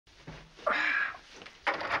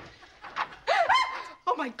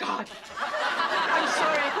Oh, my God. I'm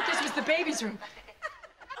sorry. I thought this was the baby's room.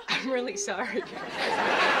 I'm really sorry.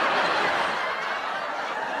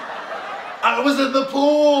 I was in the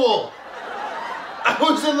pool! I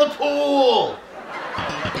was in the pool!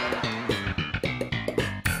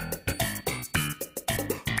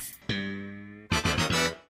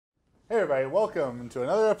 Hey everybody, welcome to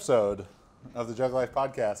another episode of the JuggLife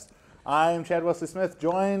podcast. I'm Chad Wesley Smith,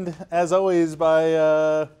 joined as always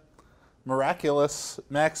by miraculous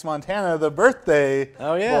Max Montana, the birthday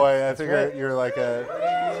boy. I figure right. you're like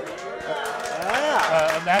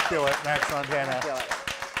immaculate Max Montana. Immaculate.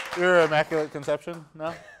 You're Immaculate Conception?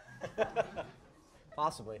 No?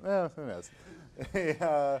 Possibly. Yeah, who knows?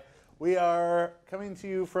 We are coming to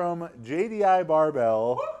you from JDI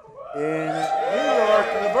Barbell in New York,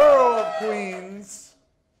 the borough of Queens.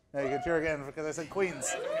 Now you can cheer again because I said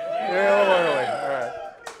Queens. You're a little early. All right.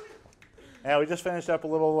 Now we just finished up a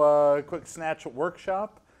little quick Snatch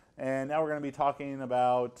Workshop, and now we're going to be talking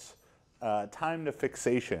about time to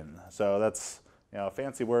fixation. So that's a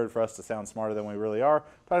fancy word for us to sound smarter than we really are.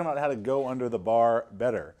 Talking about how to go under the bar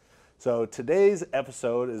better. So today's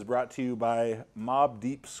episode is brought to you by Mob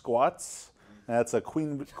Deep Squats. That's a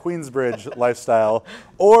Queensbridge lifestyle,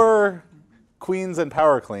 or Queens and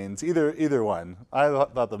Power Cleans, either one. I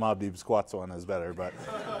thought the Mob Deep Squats one is better, but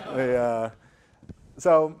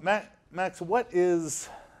so Max, what is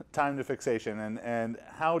time to fixation, and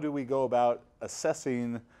how do we go about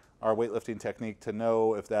assessing our weightlifting technique to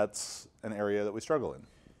know if that's an area that we struggle in?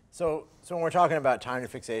 So when we're talking about time to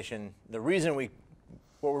fixation, what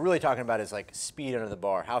we're really talking about is like speed under the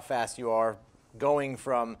bar, how fast you are going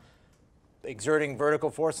from exerting vertical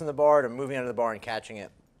force in the bar to moving under the bar and catching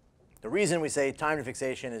it. The reason we say time to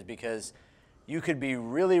fixation is because you could be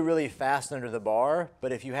really, really fast under the bar,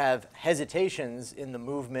 but if you have hesitations in the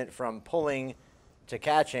movement from pulling to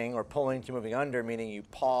catching or pulling to moving under, meaning you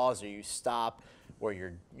pause or you stop or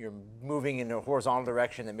you're moving in a horizontal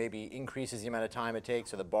direction that maybe increases the amount of time it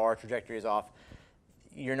takes or the bar trajectory is off,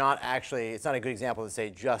 it's not a good example to say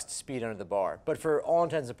just speed under the bar. But for all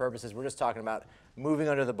intents and purposes, we're just talking about moving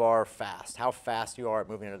under the bar fast, how fast you are at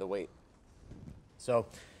moving under the weight. So,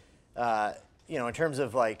 in terms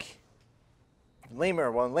of like in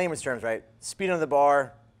layman's terms, right, speed under the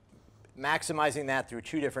bar, maximizing that through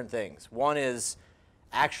two different things. One is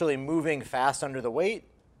actually moving fast under the weight,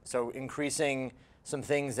 so increasing some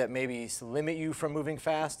things that maybe limit you from moving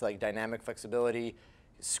fast, like dynamic flexibility,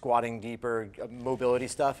 squatting deeper, mobility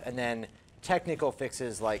stuff, and then technical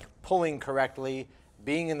fixes like pulling correctly,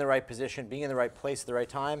 being in the right position, being in the right place at the right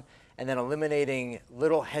time, and then eliminating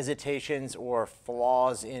little hesitations or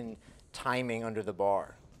flaws in timing under the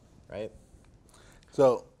bar, right?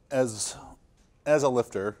 So as a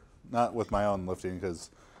lifter, not with my own lifting, because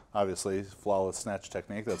obviously flawless snatch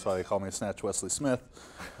technique, that's why they call me Snatch Wesley Smith.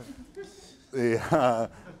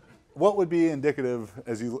 What would be indicative,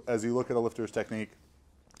 as you look at a lifter's technique,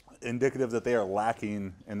 indicative that they are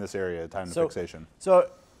lacking in this area, time to fixation? So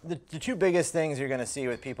the two biggest things you're going to see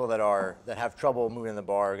with people that have trouble moving the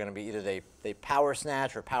bar are going to be either they power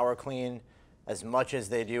snatch or power clean as much as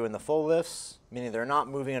they do in the full lifts, meaning they're not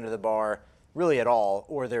moving under the bar really at all,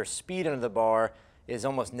 or their speed under the bar is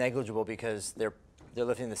almost negligible because they're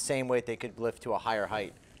lifting the same weight they could lift to a higher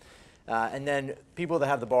height. And then people that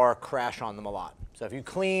have the bar crash on them a lot. So if you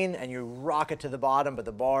clean and you rock it to the bottom, but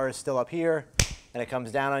the bar is still up here, and it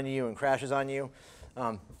comes down on you and crashes on you,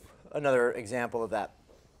 another example of that.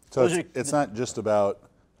 So it's not just about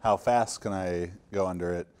how fast can I go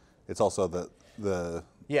under it, it's also the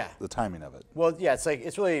timing of it. Well, yeah,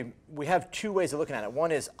 it's really, we have two ways of looking at it.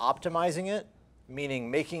 One is optimizing it, meaning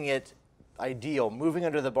making it ideal, moving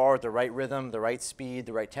under the bar at the right rhythm, the right speed,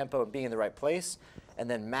 the right tempo, and being in the right place, and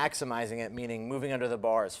then maximizing it, meaning moving under the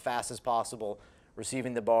bar as fast as possible,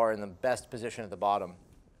 receiving the bar in the best position at the bottom.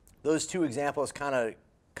 Those two examples kind of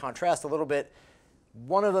contrast a little bit.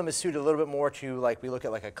 One of them is suited a little bit more to, like, we look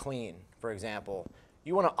at like a clean, for example.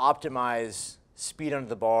 You want to optimize speed under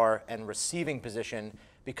the bar and receiving position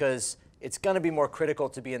because it's going to be more critical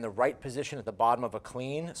to be in the right position at the bottom of a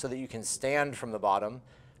clean so that you can stand from the bottom,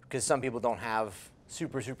 because some people don't have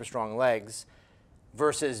super, super strong legs,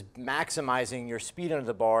 versus maximizing your speed under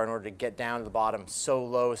the bar in order to get down to the bottom so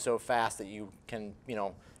low, so fast that you can,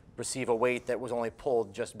 receive a weight that was only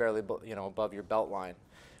pulled just barely, above your belt line.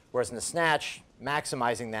 Whereas in the snatch,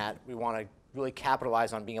 maximizing that, we want to really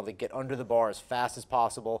capitalize on being able to get under the bar as fast as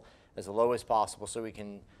possible, as low as possible, so we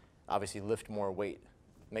can obviously lift more weight.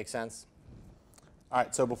 Make sense? All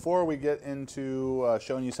right, so before we get into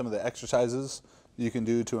showing you some of the exercises you can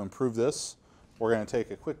do to improve this, we're going to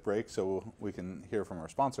take a quick break so we can hear from our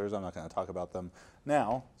sponsors. I'm not going to talk about them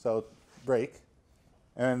now, so break.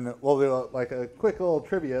 And we'll do like a quick little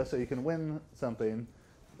trivia so you can win something.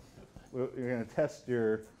 You're going to test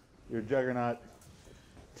your Juggernaut,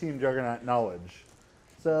 Team Juggernaut knowledge.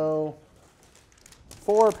 So,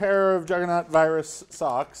 4 pair of Juggernaut virus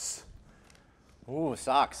socks. Ooh,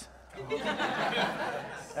 socks.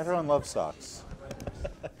 Everyone loves socks.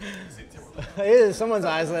 Someone's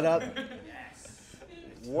eyes lit up.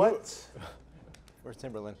 What? Where's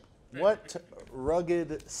Timberland? What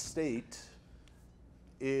rugged state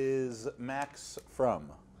is Max from?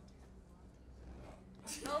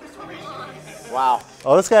 Wow.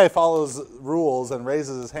 Oh, this guy follows rules and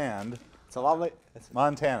raises his hand. It's a lot like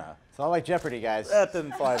Montana. Jeopardy, guys. That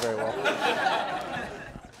didn't fly very well.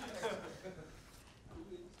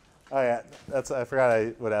 Oh yeah, I forgot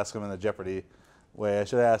I would ask him in the Jeopardy way. I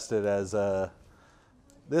should have asked it as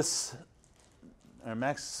this.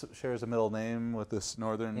 Max shares a middle name with this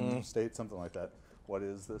northern state, something like that. What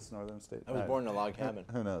is this northern state? I was born in a log cabin.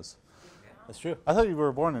 Who knows? That's true. I thought you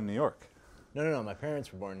were born in New York. No. My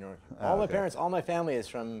parents were born in New York. Okay. All my family is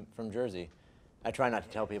from Jersey. I try not to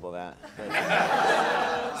tell people that.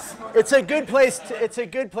 It's a good place. It's a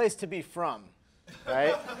good place to be from,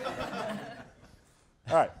 right?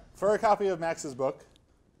 All right. For a copy of Max's book,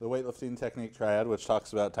 The Weightlifting Technique Triad, which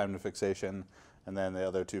talks about time to fixation, and then the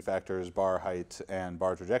other 2 factors, bar height and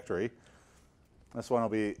bar trajectory. This one will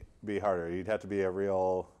be harder. You'd have to be a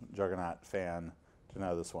real Juggernaut fan to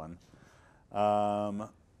know this one.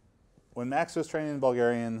 When Max was training in the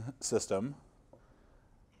Bulgarian system,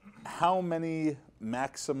 how many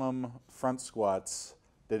maximum front squats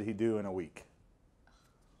did he do in a week?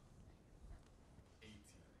 18.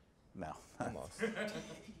 No. Almost.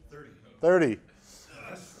 30.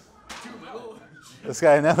 This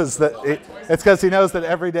guy knows that it's because he knows that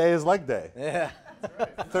every day is leg day. Yeah.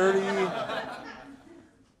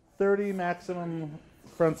 30 maximum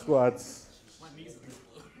front squats.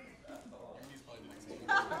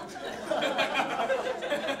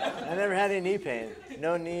 I never had any knee pain.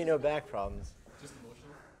 No knee, no back problems. Just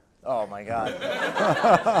emotional? Oh my God.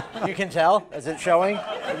 You can tell? Is it showing?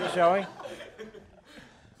 Is it showing?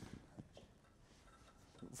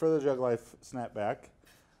 For the JuggLife snapback,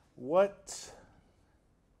 what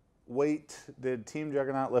weight did Team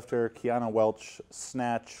Juggernaut lifter Kiana Welch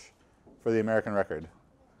snatch for the American record?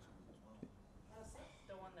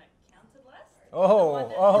 The one that counted less? Oh.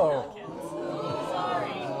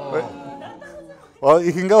 Well,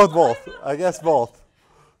 you can go with both. I guess both.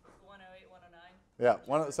 108, 109. Yeah,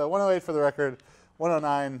 so 108 for the record,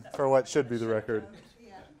 109 for what should be the record.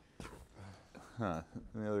 Huh.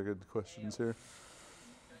 Any other good questions here?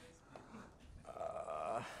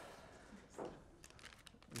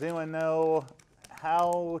 Does anyone know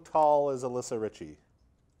how tall is Alyssa Ritchie?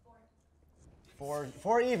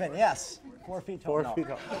 4 even, yes. 4 feet tall. 4 feet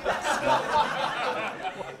tall. 4'9"?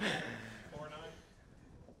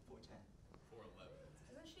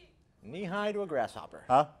 Isn't she Knee high to a grasshopper.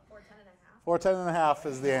 Huh? 4'10 4'10" and a half? and a half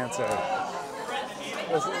is the answer.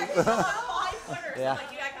 Yeah.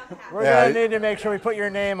 Like, you got the half. We're Yeah. going to need to make sure we put your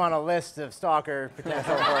name on a list of stalker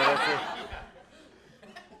potential for Richie.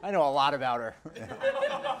 I know a lot about her.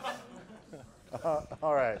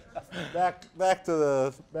 All right, back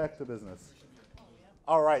to business.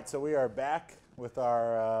 All right, so we are back with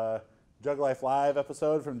our JuggLife Live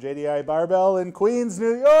episode from JDI Barbell in Queens,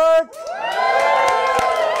 New York.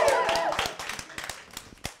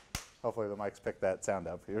 Hopefully the mics picked that sound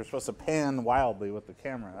up. You were supposed to pan wildly with the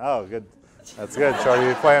camera. Oh, good. That's good, Shorty.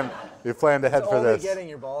 You planned ahead for Only this. getting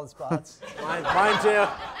your bald spots. Mine too.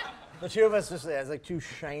 The 2 of us just has like 2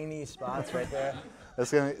 shiny spots right there.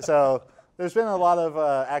 So there's been a lot of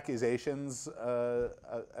accusations, I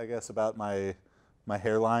guess, about my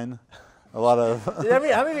hairline. A lot of. How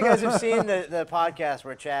many of you guys have seen the podcast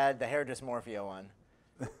where Chad, the hair dysmorphia one?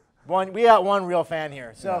 We got one real fan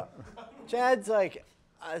here. So Chad's like,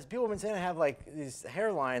 as people have been saying, I have like this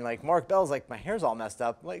hairline. Like Mark Bell's like, my hair's all messed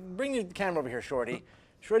up. Like, bring your camera over here, Shorty.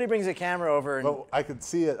 Shorty brings the camera over and But I could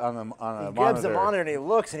see it on a he monitor. grabs the monitor and he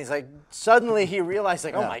looks and he's like, suddenly he realized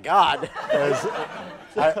like, oh my God.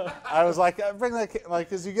 I was like, bring that,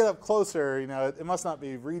 like, as you get up closer, you know, it must not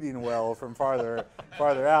be reading well from farther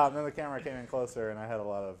out. And then the camera came in closer, and I had a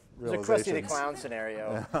lot of It's a realizations. Krusty the Clown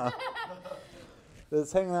scenario.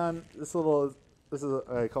 It's hanging on this little. This is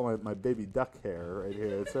I call my baby duck hair right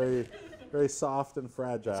here. It's very soft and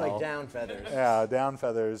fragile. It's like down feathers. Yeah, down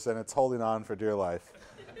feathers, and it's holding on for dear life.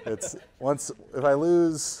 It's if I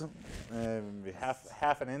lose maybe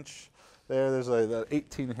half an inch. There's like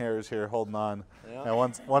 18 hairs here holding on, Yeah. and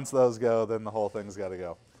once those go, then the whole thing's got to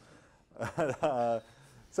go.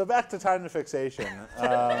 So back to time to fixation.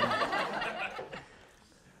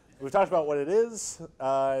 we've talked about what it is.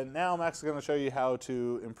 Now Max is going to show you how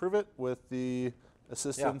to improve it with the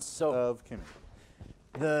assistance of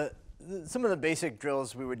Kimmy. Some of the basic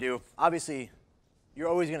drills we would do, obviously, you're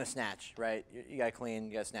always going to snatch, right? You got to clean,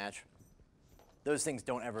 you got to snatch. Those things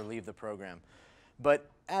don't ever leave the program. But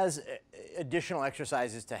as additional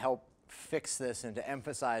exercises to help fix this and to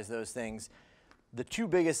emphasize those things, the two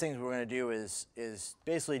biggest things we're going to do is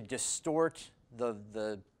basically distort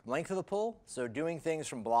the length of the pull. So doing things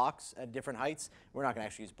from blocks at different heights. We're not going to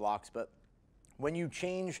actually use blocks, but when you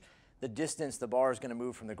change the distance the bar is going to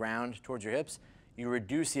move from the ground towards your hips, you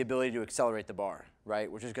reduce the ability to accelerate the bar,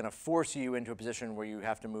 right? Which is going to force you into a position where you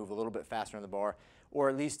have to move a little bit faster on the bar, or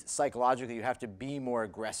at least psychologically you have to be more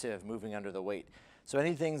aggressive moving under the weight. So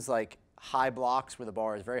any things like high blocks where the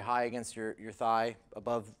bar is very high against your thigh,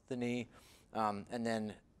 above the knee, and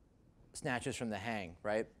then snatches from the hang,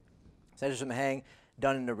 right? Snatches from the hang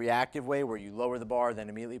done in a reactive way where you lower the bar, then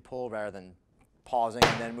immediately pull rather than pausing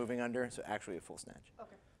and then moving under. So actually a full snatch.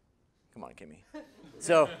 Okay. Come on, Kimmy.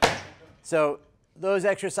 So those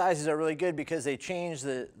exercises are really good because they change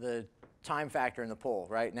the time factor in the pull,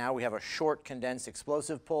 right? Now we have a short, condensed,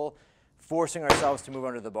 explosive pull, forcing ourselves to move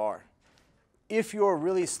under the bar. If you're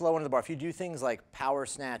really slow under the bar, if you do things like power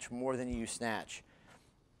snatch more than you snatch,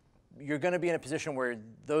 you're going to be in a position where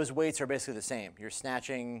those weights are basically the same. You're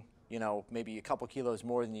snatching, you know, maybe a couple kilos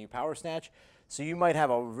more than you power snatch. So you might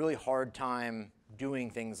have a really hard time doing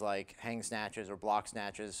things like hang snatches or block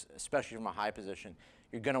snatches, especially from a high position.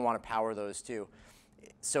 You're going to want to power those too.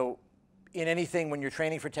 So in anything, when you're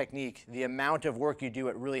training for technique, the amount of work you do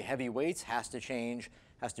at really heavy weights has to change,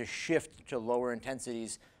 has to shift to lower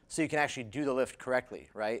intensities so you can actually do the lift correctly,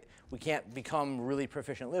 right? We can't become really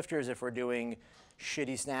proficient lifters if we're doing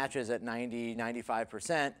shitty snatches at 90,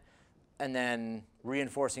 95%, and then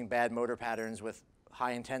reinforcing bad motor patterns with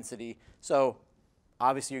high intensity. So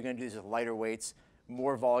obviously you're going to do this with lighter weights,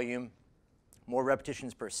 more volume, more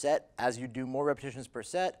repetitions per set. As you do more repetitions per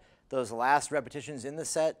set, those last repetitions in the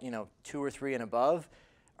set, you know, 2 or 3 and above,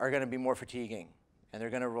 are going to be more fatiguing. And they're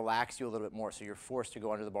going to relax you a little bit more, so you're forced to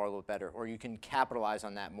go under the bar a little better. Or you can capitalize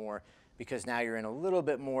on that more because now you're in a little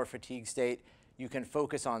bit more fatigue state. You can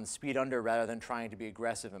focus on speed under rather than trying to be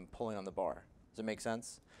aggressive and pulling on the bar. Does that make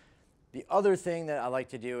sense? The other thing that I like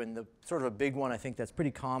to do, and the sort of a big one I think that's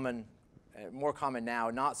pretty common, more common now,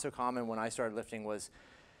 not so common when I started lifting, was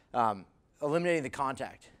eliminating the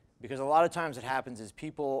contact. Because a lot of times what happens is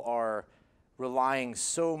people are relying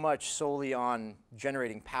so much solely on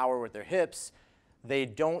generating power with their hips, they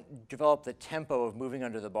don't develop the tempo of moving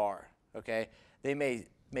under the bar, okay? They may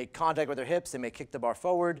make contact with their hips, they may kick the bar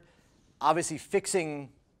forward. Obviously fixing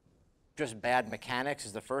just bad mechanics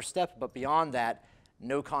is the first step, but beyond that,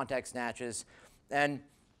 no contact snatches. And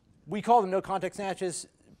we call them no contact snatches.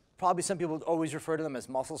 Probably some people always refer to them as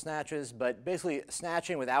muscle snatches, but basically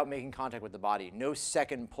snatching without making contact with the body, no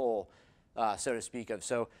second pull, so to speak of.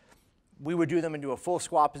 So we would do them into a full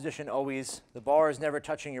squat position always. The bar is never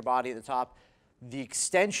touching your body at the top. The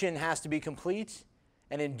extension has to be complete,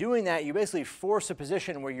 and in doing that, you basically force a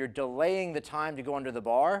position where you're delaying the time to go under the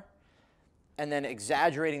bar and then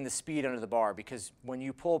exaggerating the speed under the bar, because when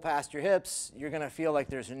you pull past your hips, you're going to feel like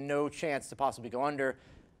there's no chance to possibly go under,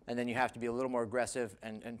 and then you have to be a little more aggressive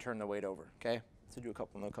and turn the weight over, okay? So do a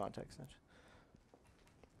couple no contact snatches.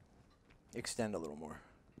 Extend a little more.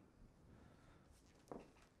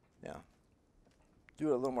 Yeah. Do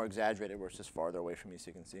it a little more exaggerated where it's just farther away from you so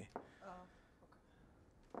you can see.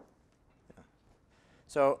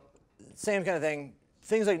 So same kind of thing.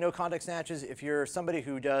 Things like no contact snatches, if you're somebody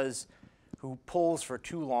who pulls for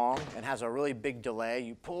too long and has a really big delay,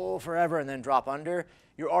 you pull forever and then drop under,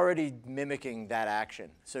 you're already mimicking that action.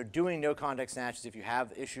 So doing no contact snatches, if you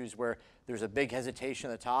have issues where there's a big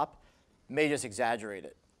hesitation at the top, may just exaggerate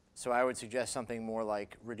it. So I would suggest something more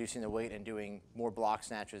like reducing the weight and doing more block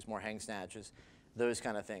snatches, more hang snatches, those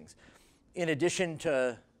kind of things. In addition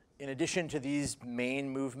to these main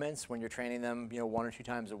movements, when you're training them, 1 or 2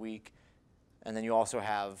 times a week, and then you also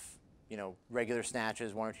have, regular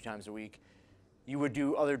snatches 1 or 2 times a week, you would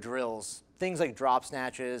do other drills, things like drop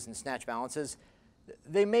snatches and snatch balances.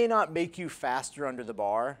 They may not make you faster under the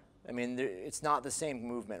bar. I mean, it's not the same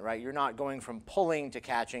movement, right? You're not going from pulling to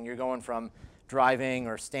catching. You're going from driving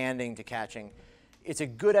or standing to catching. It's a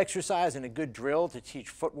good exercise and a good drill to teach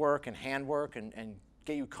footwork and handwork and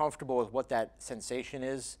get you comfortable with what that sensation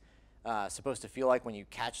is supposed to feel like when you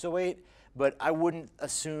catch the weight. But I wouldn't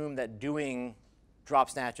assume that doing drop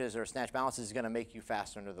snatches or snatch balances is going to make you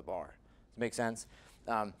faster under the bar. Does it make sense?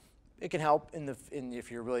 It can help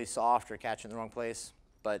if you're really soft or catching in the wrong place,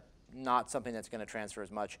 but not something that's going to transfer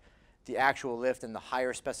as much. the actual lift and the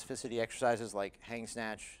higher specificity exercises like hang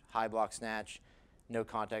snatch, high block snatch, no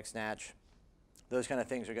contact snatch, those kind of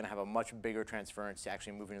things are going to have a much bigger transference to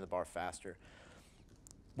actually moving to the bar faster.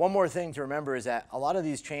 One more thing to remember is that a lot of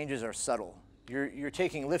these changes are subtle. You're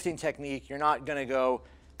taking lifting technique. You're not going to go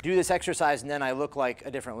do this exercise and then I look like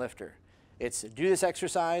a different lifter. It's do this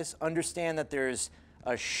exercise, understand that there's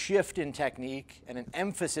a shift in technique and an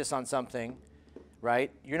emphasis on something,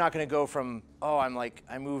 right? You're not going to go from, oh,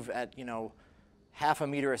 I move at, half a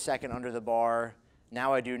meter a second under the bar.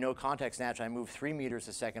 Now I do no contact snatch. I move 3 meters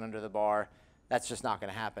a second under the bar. That's just not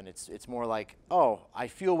going to happen. It's more like, oh, I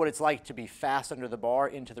feel what it's like to be fast under the bar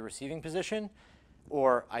into the receiving position,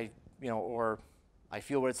 or I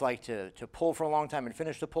feel what it's like to pull for a long time and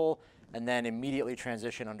finish the pull, and then immediately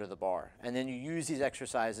transition under the bar. And then you use these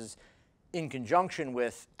exercises in conjunction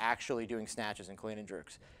with actually doing snatches and clean and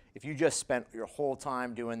jerks. If you just spent your whole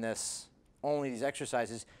time doing this, only these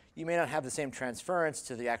exercises, you may not have the same transference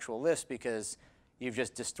to the actual lifts because you've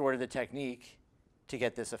just distorted the technique to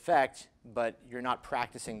get this effect, but you're not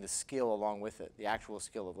practicing the skill along with it, the actual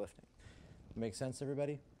skill of lifting. Make sense,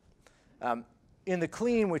 everybody? In the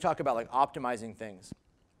clean, we talk about optimizing things.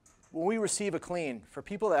 When we receive a clean, for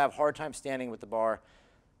people that have a hard time standing with the bar,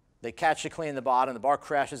 they catch the clean in the bottom, the bar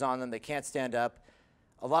crashes on them, they can't stand up.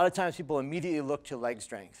 A lot of times people immediately look to leg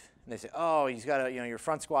strength. And they say, oh, he's got your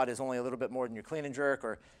front squat is only a little bit more than your clean and jerk,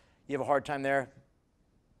 or you have a hard time there.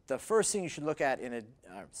 The first thing you should look at,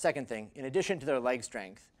 second thing, in addition to their leg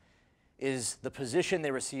strength, is the position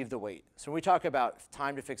they receive the weight. So when we talk about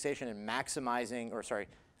time to fixation and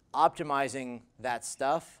optimizing that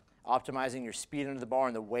stuff, optimizing your speed under the bar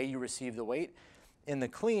and the way you receive the weight, in the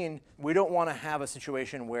clean, we don't want to have a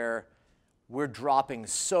situation where we're dropping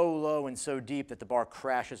so low and so deep that the bar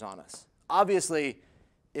crashes on us. Obviously,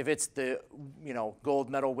 if it's the gold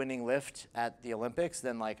medal winning lift at the Olympics,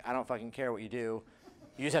 then I don't fucking care what you do.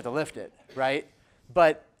 You just have to lift it, right?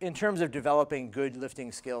 But in terms of developing good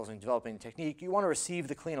lifting skills and developing technique, you want to receive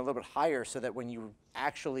the clean a little bit higher so that when you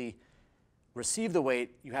actually receive the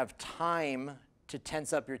weight, you have time to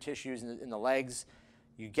tense up your tissues in the legs.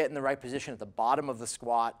 You get in the right position at the bottom of the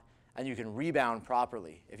squat, and you can rebound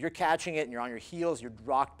properly. If you're catching it and you're on your heels, you're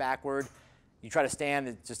rocked backward, you try to stand,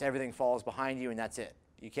 it's just everything falls behind you, and that's it.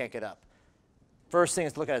 You can't get up. First thing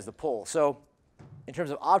to look at is the pull. So in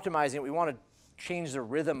terms of optimizing it, we want to change the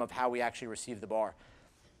rhythm of how we actually receive the bar.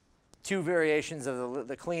 2 variations of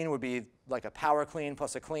the clean would be like a power clean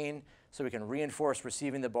plus a clean, so we can reinforce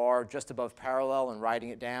receiving the bar just above parallel and riding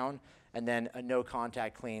it down, and then a no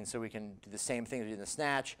contact clean, so we can do the same thing as we do in the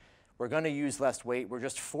snatch. We're going to use less weight. We're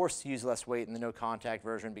just forced to use less weight in the no contact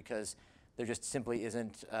version because there just simply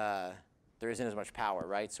isn't as much power,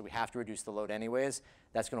 right? So we have to reduce the load anyways.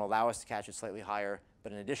 That's going to allow us to catch it slightly higher.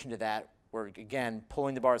 But in addition to that, we're again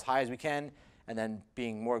pulling the bar as high as we can and then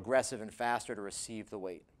being more aggressive and faster to receive the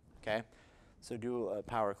weight, okay? So do a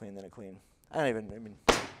power clean, then a clean. I mean,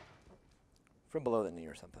 from below the knee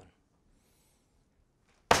or something.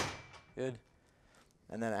 Good.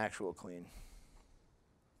 And then actual clean.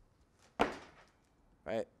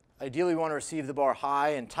 Right? Ideally, we want to receive the bar high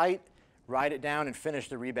and tight, ride it down, and finish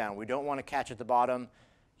the rebound. We don't want to catch at the bottom,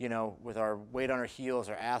 with our weight on our heels,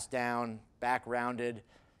 our ass down, back rounded,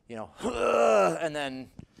 and then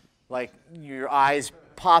your eyes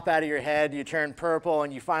pop out of your head, you turn purple,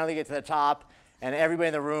 and you finally get to the top, and everybody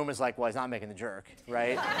in the room is like, well, he's not making the jerk,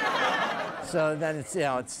 right? So then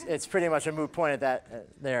it's pretty much a moot point at that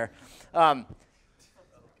there. Do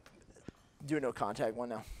a no contact one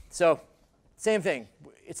now. So same thing.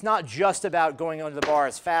 It's not just about going under the bar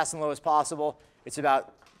as fast and low as possible. It's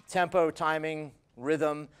about tempo, timing,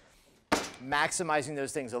 rhythm, maximizing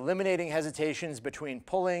those things, eliminating hesitations between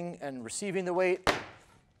pulling and receiving the weight.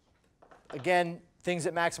 Again, things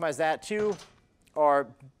that maximize that too are,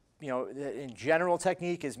 in general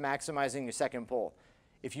technique is maximizing your second pull.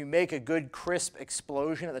 If you make a good crisp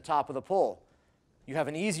explosion at the top of the pull, you have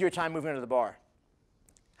an easier time moving under the bar.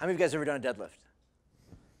 How many of you guys have ever done a deadlift?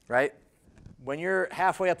 Right? When you're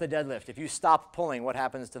halfway up the deadlift, if you stop pulling, what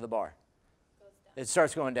happens to the bar? It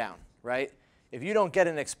starts going down, right? If you don't get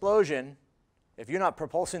an explosion, if you're not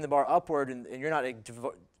propulsing the bar upward and you're not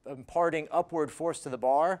imparting upward force to the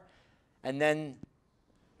bar, and then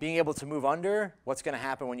being able to move under, what's going to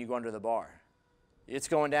happen when you go under the bar? It's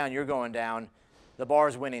going down, you're going down. The bar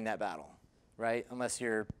is winning that battle, right? Unless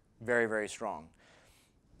you're very, very strong.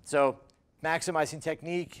 So maximizing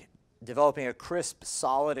technique, developing a crisp,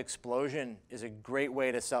 solid explosion is a great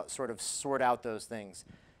way to sort of sort out those things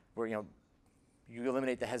where, you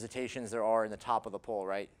eliminate the hesitations there are in the top of the pull,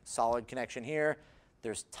 right? Solid connection here.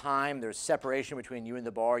 There's time. There's separation between you and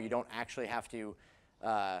the bar. You don't actually have to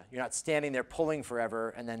You're not standing there pulling forever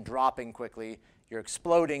and then dropping quickly. You're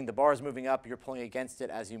exploding. The bar's moving up. You're pulling against it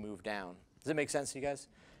as you move down. Does it make sense to you guys?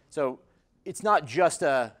 So it's not just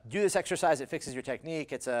a do this exercise, it fixes your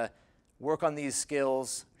technique. It's a work on these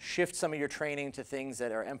skills, shift some of your training to things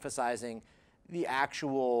that are emphasizing the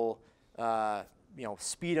actual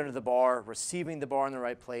speed under the bar, receiving the bar in the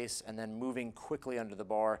right place, and then moving quickly under the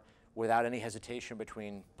bar without any hesitation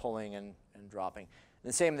between pulling and dropping. And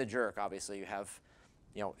the same in the jerk, obviously. You have,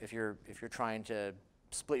 if you're trying to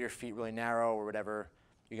split your feet really narrow or whatever,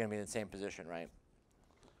 you're going to be in the same position, right?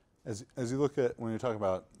 As you look at, when you talk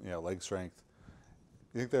about leg strength,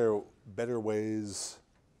 you think there are better ways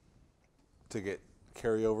to get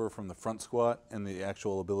carryover from the front squat and the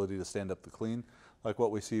actual ability to stand up the clean? Like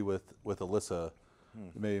what we see with Alyssa,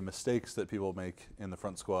 maybe mistakes that people make in the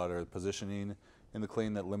front squat or positioning in the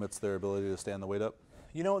clean that limits their ability to stand the weight up?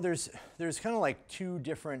 There's kind of like two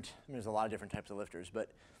different, there's a lot of different types of lifters, but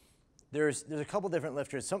there's a couple different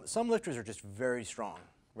lifters. Some lifters are just very strong,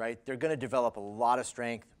 right? They're going to develop a lot of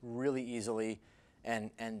strength really easily,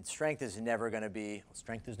 and strength is never going to be,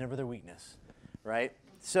 strength is never their weakness, right?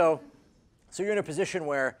 So you're in a position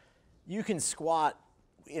where you can squat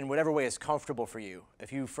in whatever way is comfortable for you.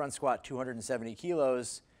 If you front squat 270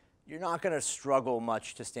 kilos, you're not going to struggle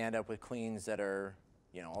much to stand up with cleans that are,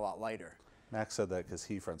 a lot lighter. Max said that because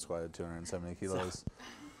he front squatted 270 kilos.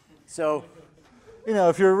 So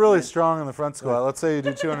if you're really strong in the front squat, let's say you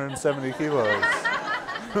do 270 kilos.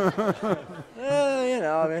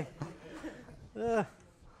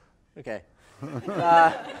 Okay.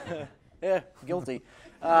 Yeah, guilty.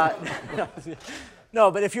 No,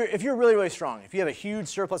 but if you're really, really strong, if you have a huge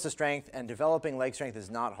surplus of strength and developing leg strength is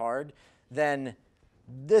not hard, then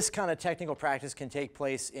this kind of technical practice can take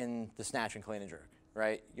place in the snatch and clean and jerk,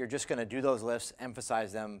 right? You're just going to do those lifts,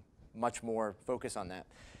 emphasize them much more, focus on that.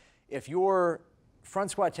 If your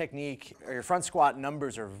front squat technique or your front squat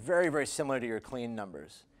numbers are very, very similar to your clean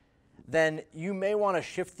numbers, then you may want to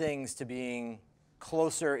shift things to being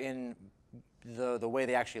closer in the way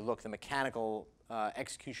they actually look, the mechanical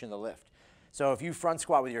execution of the lift. So if you front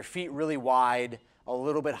squat with your feet really wide, a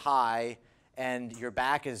little bit high, and your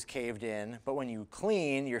back is caved in, but when you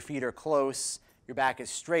clean, your feet are close, your back is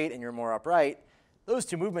straight, and you're more upright, those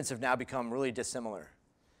two movements have now become really dissimilar.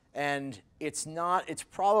 And it's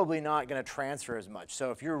probably not going to transfer as much.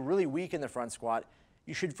 So if you're really weak in the front squat,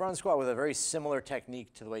 you should front squat with a very similar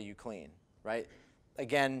technique to the way you clean, right?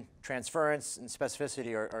 Again, transference and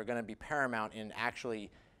specificity are going to be paramount in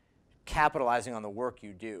actually capitalizing on the work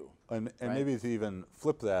you do. And right? maybe to even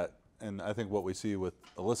flip that, and I think what we see with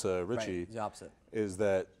Alyssa Ritchie the opposite. is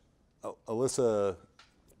that Alyssa,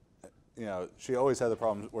 she always had the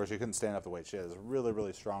problem where she couldn't stand up the weight. She has a really,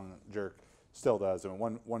 really strong jerk, still does. I mean,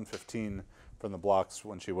 115 from the blocks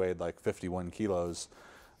when she weighed like 51 kilos,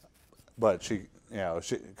 but she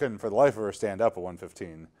couldn't for the life of her stand up at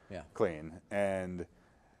 115 clean. And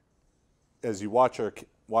as you watch her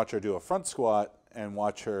do a front squat and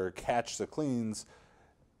watch her catch the cleans,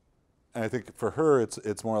 and I think for her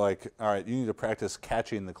it's more like, all right, you need to practice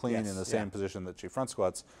catching the clean in the same position that she front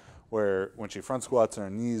squats, where when she front squats and her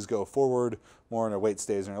knees go forward more and her weight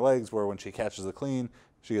stays in her legs, where when she catches the clean,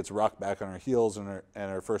 she gets rocked back on her heels, and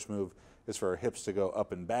her first move is for her hips to go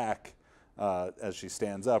up and back as she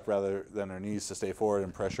stands up, rather than her knees to stay forward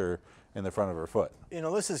and pressure in the front of her foot. In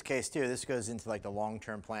Alyssa's case too, this goes into like the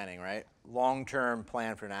long-term planning, right? Long-term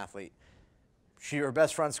plan for an athlete. Her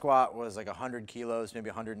best front squat was like 100 kilos, maybe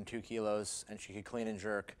 102 kilos, and she could clean and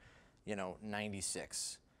jerk,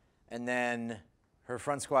 96. And then her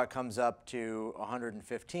front squat comes up to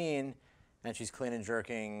 115, and she's clean and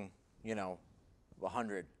jerking,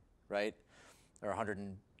 100, right? Or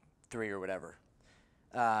 103 or whatever.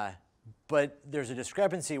 But there's a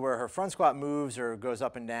discrepancy where her front squat moves or goes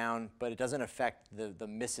up and down, but it doesn't affect the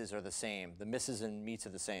misses are the same. The misses and meets are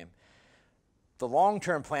the same. The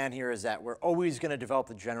long-term plan here is that we're always going to develop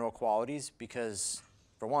the general qualities because,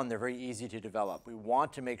 for one, they're very easy to develop. We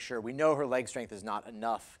want to make sure, we know her leg strength is not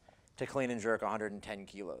enough to clean and jerk 110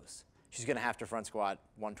 kilos. She's going to have to front squat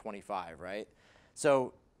 125, right?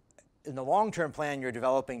 So in the long-term plan, you're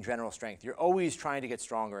developing general strength. You're always trying to get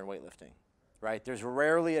stronger in weightlifting, right? There's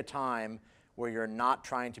rarely a time where you're not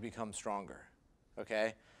trying to become stronger,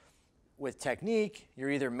 okay? With technique, you're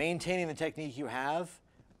either maintaining the technique you have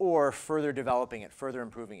or further developing it, further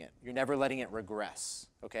improving it. You're never letting it regress,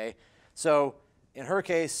 okay? So in her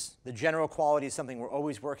case, the general quality is something we're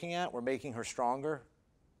always working at. We're making her stronger.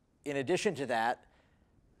 In addition to that,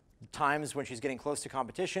 times when she's getting close to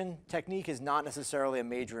competition, technique is not necessarily a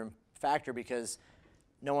major factor because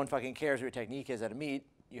no one fucking cares what your technique is at a meet.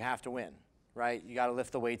 You have to win, right? You got to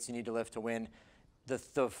lift the weights you need to lift to win.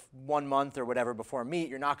 the 1 month or whatever before a meet,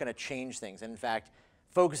 you're not going to change things. And in fact,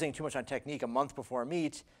 focusing too much on technique a month before a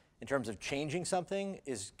meet in terms of changing something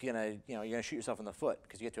is going to, you're going to shoot yourself in the foot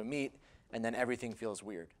because you get to a meet and then everything feels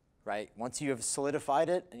weird, right? Once you have solidified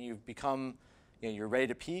it and you've become, you're ready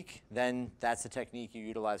to peak, then that's the technique you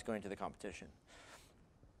utilize going to the competition.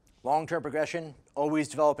 Long-term progression, always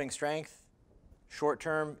developing strength.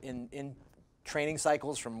 Short-term, in training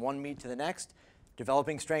cycles from one meet to the next,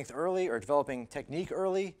 developing strength early or developing technique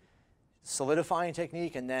early, solidifying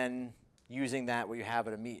technique, and then using that what you have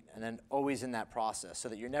at a meet, and then always in that process so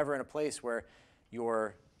that you're never in a place where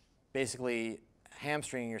you're basically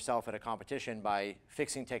hamstringing yourself at a competition by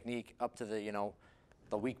fixing technique up to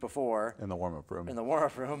the week before. In the warm-up room. In the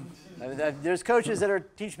warm-up room. I mean, there's coaches that are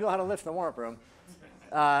teaching people how to lift in the warm-up room.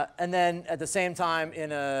 And then at the same time,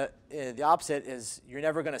 the opposite is you're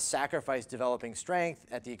never going to sacrifice developing strength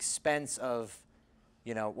at the expense of,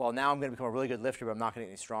 well, now I'm going to become a really good lifter, but I'm not going to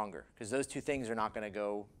get any stronger. Because those two things are not going to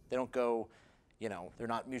go, they don't go, they're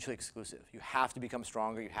not mutually exclusive. You have to become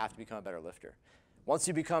stronger. You have to become a better lifter. Once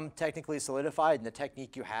you become technically solidified and the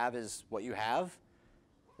technique you have is what you have,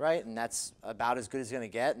 right? And that's about as good as it's going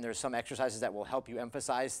to get. And there's some exercises that will help you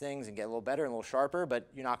emphasize things and get a little better and a little sharper, but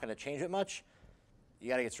you're not going to change it much. You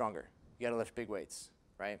got to get stronger. You got to lift big weights,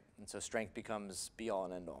 right? And so strength becomes be all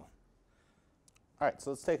and end all. All right, so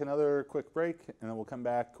let's take another quick break, and then we'll come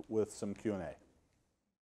back with some Q&A.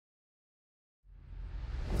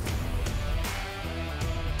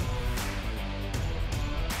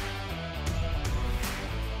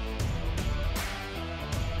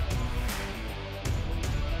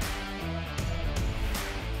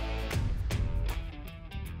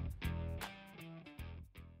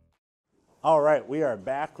 All right, we are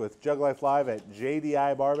back with JuggLife Live at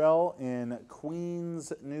JDI Barbell in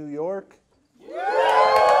Queens, New York.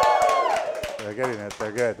 They're getting it.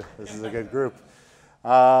 They're good. This is a good group.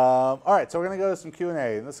 All right, so we're going to go to some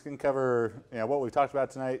Q&A, and this can cover what we've talked about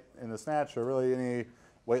tonight in the snatch, or really any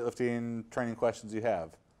weightlifting training questions you have.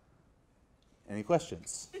 Any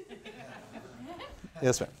questions?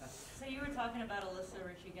 Yes, ma'am. So you were talking about Alyssa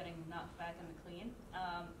Ritchie getting knocked back in the clean.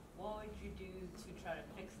 What would you do to try to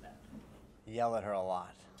fix that? Yell at her a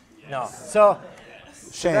lot. Yes. No. So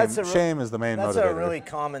shame is the main motivator. That's a really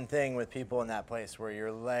common thing with people in that place where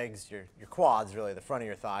your legs, your quads, really, the front of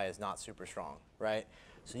your thigh is not super strong, right?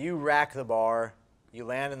 So you rack the bar, you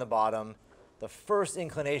land in the bottom. The first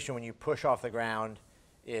inclination when you push off the ground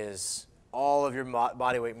is all of your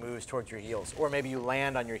body weight moves towards your heels, or maybe you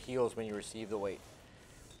land on your heels when you receive the weight.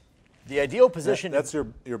 The ideal position... That's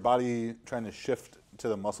your body trying to shift to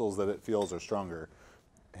the muscles that it feels are stronger.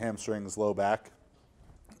 Hamstrings, low back,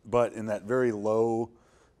 but in that very low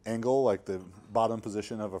angle, like the bottom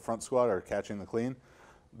position of a front squat or catching the clean,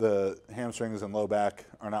 the hamstrings and low back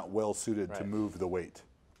are not well suited to move the weight.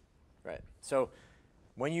 Right. So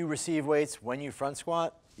when you receive weights, when you front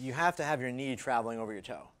squat, you have to have your knee traveling over your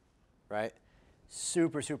toe, right?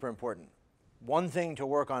 Super, super important. One thing to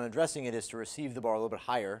work on addressing it is to receive the bar a little bit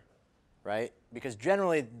higher, right? Because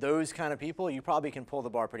generally those kind of people, you probably can pull the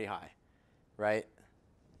bar pretty high, right?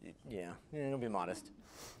 Yeah, don't be modest,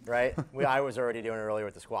 right? I was already doing it earlier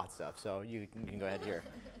with the squat stuff, so you can go ahead here.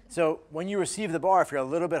 So when you receive the bar, if you're a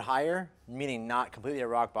little bit higher, meaning not completely at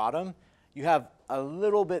rock bottom, you have a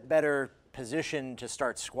little bit better position to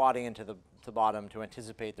start squatting into the bottom to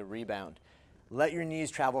anticipate the rebound. Let your knees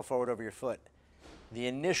travel forward over your foot. The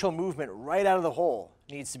initial movement right out of the hole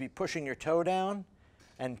needs to be pushing your toe down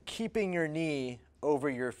and keeping your knee over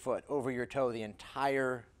your foot, over your toe the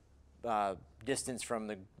entire distance from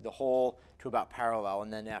the hole to about parallel,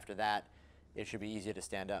 and then after that, it should be easy to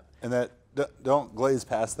stand up. And that don't glaze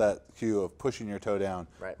past that cue of pushing your toe down.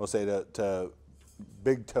 Right. We'll say to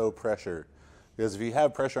big toe pressure, because if you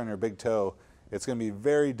have pressure on your big toe, it's going to be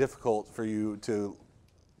very difficult for you to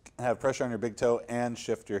have pressure on your big toe and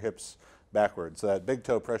shift your hips backwards. So that big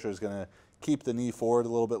toe pressure is going to keep the knee forward a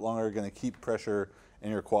little bit longer, going to keep pressure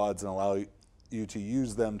in your quads and allow you to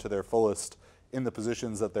use them to their fullest in the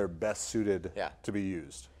positions that they're best suited to be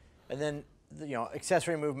used. And then,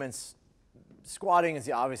 accessory movements, squatting is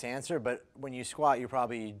the obvious answer, but when you squat, you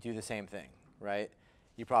probably do the same thing, right?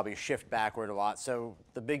 You probably shift backward a lot. So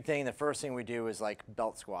the big thing, the first thing we do is like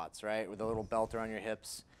belt squats, right? With a little belt around your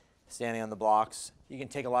hips, standing on the blocks. You can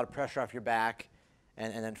take a lot of pressure off your back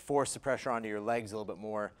and then force the pressure onto your legs a little bit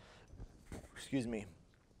more. Excuse me.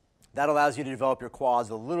 That allows you to develop your quads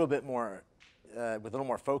a little bit more with a little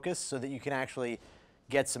more focus so that you can actually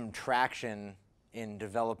get some traction in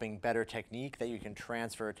developing better technique that you can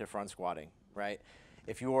transfer to front squatting, right?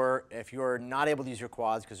 If you're not able to use your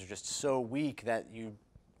quads because they're just so weak that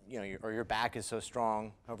or your back is so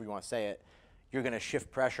strong, however you want to say it, you're going to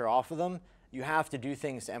shift pressure off of them. You have to do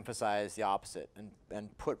things to emphasize the opposite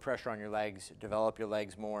and put pressure on your legs, develop your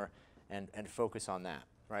legs more, and focus on that,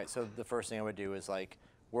 right? So the first thing I would do is like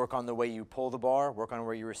work on the way you pull the bar, work on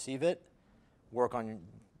where you receive it, work on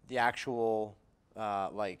the actual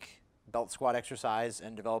like belt squat exercise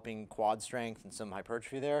and developing quad strength and some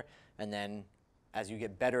hypertrophy there. And then as you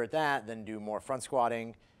get better at that, then do more front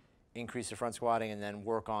squatting, increase the front squatting, and then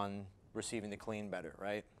work on receiving the clean better,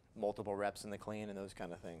 right? Multiple reps in the clean and those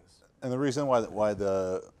kind of things. And the reason why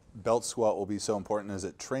the belt squat will be so important is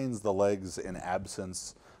it trains the legs in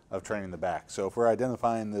absence of training the back. So if we're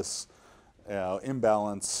identifying this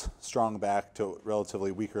imbalance, strong back to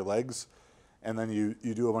relatively weaker legs, and then you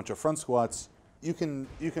do a bunch of front squats, you can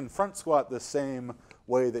front squat the same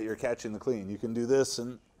way that you're catching the clean. You can do this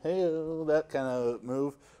and hey, that kind of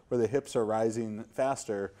move where the hips are rising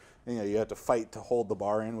faster. And, you have to fight to hold the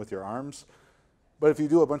bar in with your arms. But if you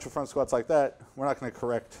do a bunch of front squats like that, we're not going to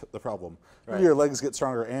correct the problem. Right. Maybe your legs get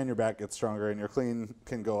stronger and your back gets stronger and your clean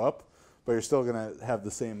can go up, but you're still going to have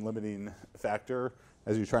the same limiting factor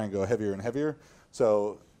as you try and go heavier and heavier.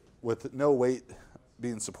 So with no weight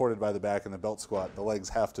being supported by the back in the belt squat, the legs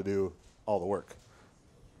have to do all the work.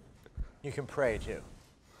 You can pray too.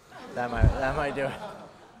 That might do it.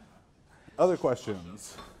 Other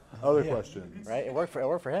questions? Other questions? Right? It worked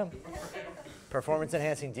for him. Performance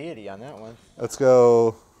enhancing deity on that one. Let's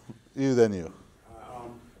go you, then you.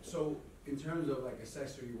 So in terms of like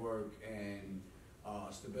accessory work and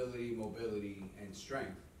stability, mobility, and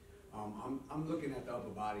strength, I'm looking at the upper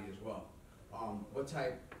body as well. What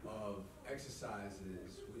type of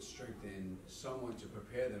exercises would strengthen someone to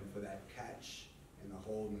prepare them for that catch and the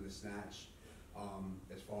hold and the snatch,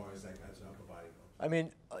 as far as like as the upper body goes? I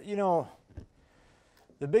mean,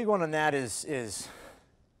 the big one on that is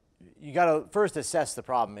you got to first assess the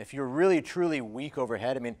problem. If you're really truly weak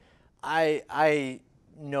overhead, I mean, I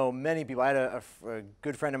know many people. I had a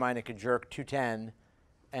good friend of mine that could jerk 210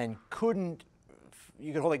 and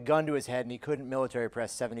you could hold a gun to his head and he couldn't military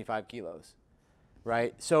press 75 kilos,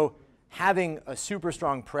 right? So having a super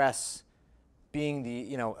strong press, being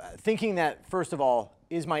thinking that, first of all,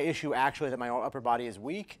 is my issue actually that my upper body is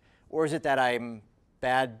weak, or is it that I'm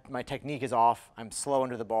bad, my technique is off, I'm slow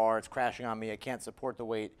under the bar, it's crashing on me, I can't support the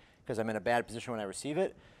weight because I'm in a bad position when I receive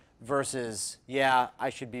it, versus, yeah, I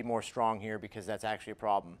should be more strong here because that's actually a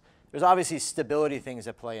problem. There's obviously stability things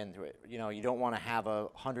that play into it. You don't want to have a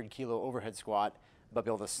 100-kilo overhead squat, but be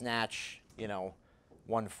able to snatch,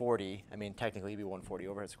 140. I mean, technically it'd be 140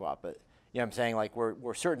 overhead squat, but what I'm saying, like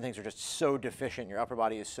where certain things are just so deficient, your upper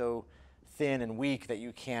body is so thin and weak that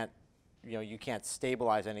you can't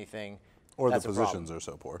stabilize anything. Or That's the positions are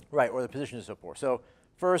so poor. Right, or the position is so poor. So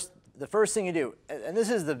the first thing you do, and this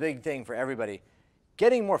is the big thing for everybody,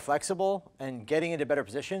 getting more flexible and getting into better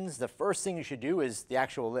positions, the first thing you should do is the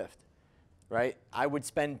actual lift, right? I would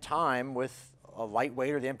spend time with a light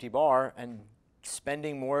weight or the empty bar and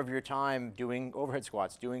spending more of your time doing overhead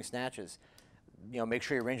squats, doing snatches. Make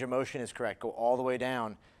sure your range of motion is correct. Go all the way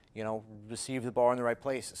down. Receive the bar in the right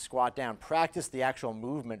place. Squat down. Practice the actual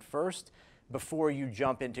movement first before you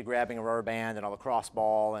jump into grabbing a rubber band and a lacrosse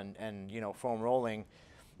ball and foam rolling,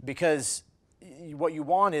 because what you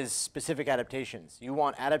want is specific adaptations. You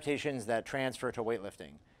want adaptations that transfer to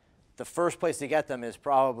weightlifting. The first place to get them is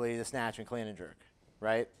probably the snatch and clean and jerk,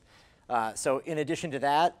 right? So in addition to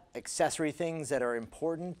that, accessory things that are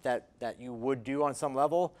important that you would do on some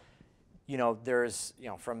level, there's,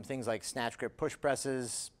 from things like snatch grip push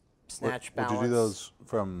presses, snatch balance. Would you do those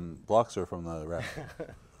from blocks or from the rack?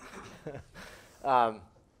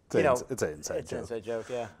 It's an inside joke. It's an inside joke,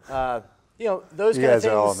 yeah. Those you kind of guys things.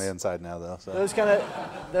 are all on the inside now, though. So. Those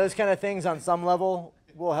kind of things on some level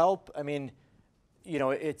will help. I mean,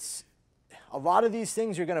 it's a lot of these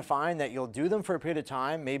things you're going to find that you'll do them for a period of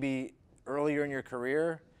time, maybe earlier in your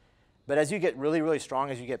career, but as you get really, really strong,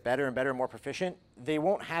 as you get better and better and more proficient, they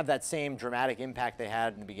won't have that same dramatic impact they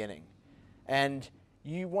had in the beginning. And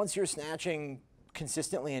once you're snatching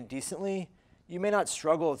consistently and decently, you may not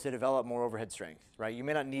struggle to develop more overhead strength, right? You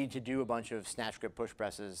may not need to do a bunch of snatch grip push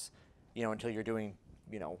presses, until you're doing,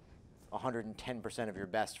 110% of your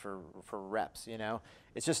best for reps,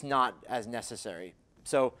 It's just not as necessary.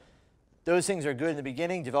 So those things are good in the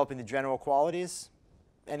beginning, developing the general qualities.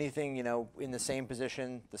 Anything, in the same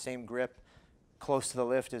position, the same grip, close to the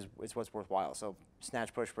lift is what's worthwhile. So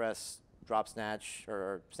snatch push press, drop snatch,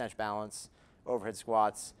 or snatch balance, overhead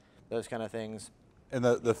squats, those kind of things. And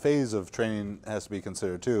the phase of training has to be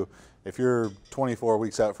considered too. If you're 24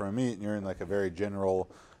 weeks out from a meet and you're in like a very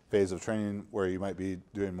general phase of training where you might be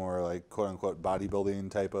doing more like quote unquote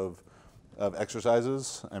bodybuilding type of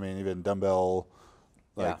exercises, I mean even dumbbell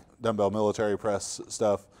like dumbbell military press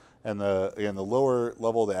stuff. And again, the lower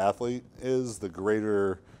level the athlete is, the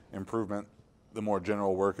greater improvement, the more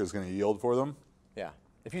general work is going to yield for them. Yeah.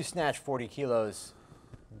 If you snatch 40 kilos,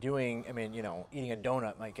 eating a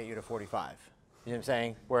donut might get you to 45. You know what I'm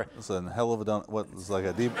saying? Where it's a hell of a donut. What, it's like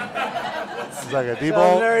a deep, it's like a deep it's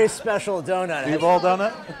ball. a very special donut. Deep ball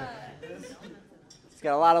donut? It's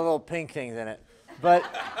got a lot of little pink things in it. But,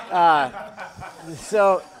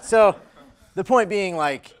 so the point being,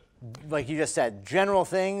 like you just said, general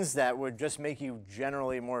things that would just make you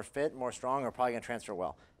generally more fit, more strong, are probably going to transfer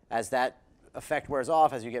well. As that effect wears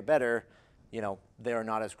off, as you get better, they are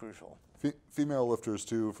not as crucial. Female lifters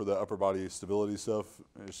too, for the upper body stability stuff,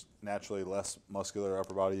 there's naturally less muscular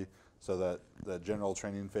upper body, so that the general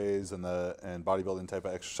training phase and bodybuilding type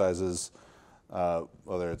of exercises,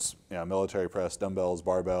 whether it's military press, dumbbells,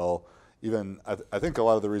 barbell, even I think a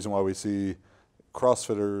lot of the reason why we see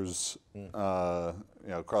CrossFitters,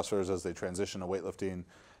 CrossFitters as they transition to weightlifting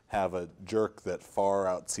have a jerk that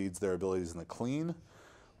far exceeds their abilities in the clean.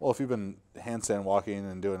 Well, if you've been handstand walking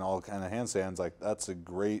and doing all kind of handstands, like that's a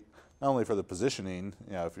great, not only for the positioning,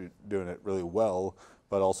 if you're doing it really well,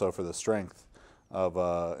 but also for the strength of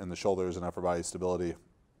in the shoulders and upper body stability.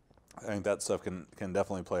 I think that stuff can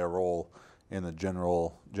definitely play a role in the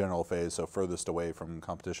general phase, so furthest away from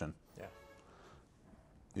competition. Yeah.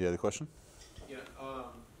 You had a question? Yeah.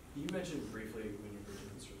 You mentioned briefly when you were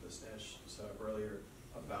doing sort of the snatch setup earlier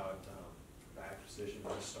about back position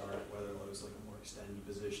to start, whether it was like a more extended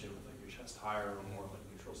position with like your chest higher or more like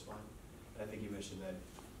neutral spine. And I think you mentioned that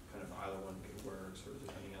kind of either one could work, sort of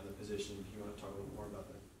depending on the position. Do you want to talk a little more about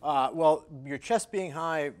that? Well, your chest being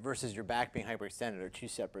high versus your back being hyperextended are two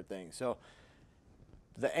separate things. So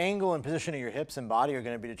the angle and position of your hips and body are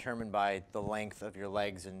going to be determined by the length of your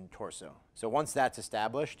legs and torso. So once that's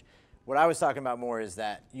established, what I was talking about more is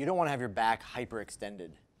that you don't want to have your back hyperextended,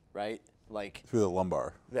 right? Like through the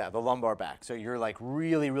lumbar. Yeah, the lumbar back. So you're like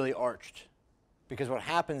really, really arched. Because what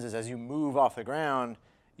happens is as you move off the ground,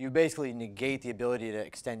 you basically negate the ability to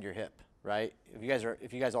extend your hip, right? If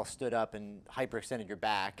you guys all stood up and hyperextended your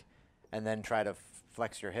back and then try to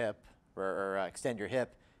flex your hip or extend your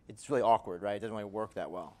hip, it's really awkward, right? It doesn't really work that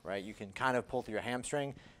well, right? You can kind of pull through your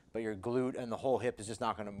hamstring, but your glute and the whole hip is just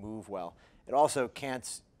not going to move well. It also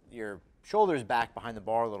cants your shoulders back behind the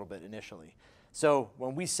bar a little bit initially. So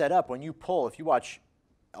when we set up, when you pull, if you watch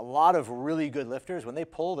a lot of really good lifters, when they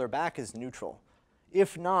pull, their back is neutral.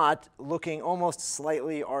 If not, looking almost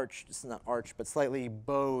slightly arched, it's not arched, but slightly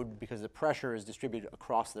bowed because the pressure is distributed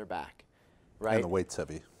across their back, right? And the weight's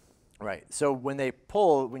heavy. Right. So when they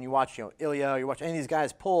pull, when you watch, Ilya, or you watch any of these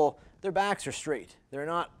guys pull, their backs are straight. They're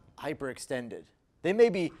not hyperextended. They may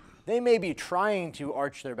be trying to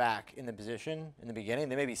arch their back in the position in the beginning.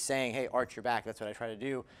 They may be saying, hey, arch your back. That's what I try to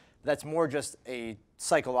do. But that's more just a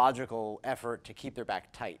psychological effort to keep their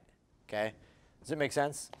back tight, okay? Does it make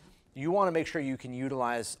sense? You want to make sure you can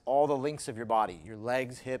utilize all the links of your body, your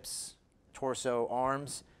legs, hips, torso,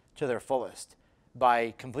 arms, to their fullest.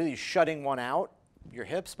 By completely shutting one out, your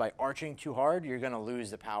hips, by arching too hard, you're going to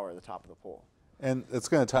lose the power at the top of the pull. And it's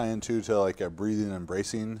going to tie into like a breathing and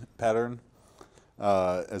bracing pattern.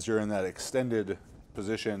 As you're in that extended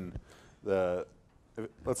position, let's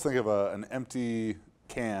think of an empty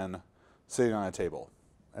can sitting on a table.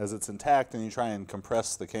 As it's intact and you try and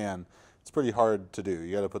compress the can, it's pretty hard to do.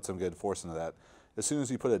 You got to put some good force into that. As soon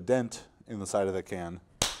as you put a dent in the side of the can,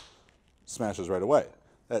 smashes right away.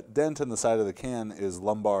 That dent in the side of the can is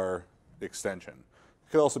lumbar extension.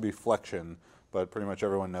 It could also be flexion, but pretty much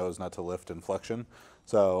everyone knows not to lift in flexion.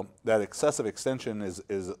 So that excessive extension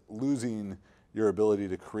is losing your ability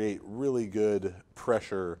to create really good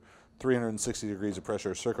pressure, 360 degrees of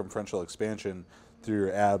pressure, circumferential expansion through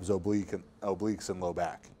your abs, obliques, and low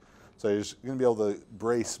back. So you're just going to be able to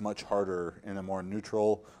brace much harder in a more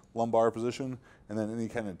neutral lumbar position, and then any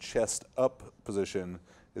kind of chest up position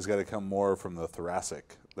is going to come more from the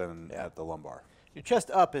thoracic than at the lumbar. Your chest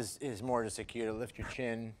up is more just a cue to lift your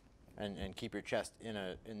chin and keep your chest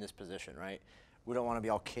in this position, right? We don't want to be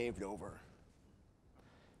all caved over.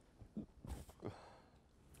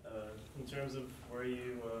 In terms of where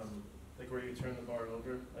you turn the bar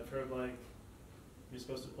over, I've heard like you're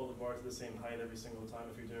supposed to pull the bar to the same height every single time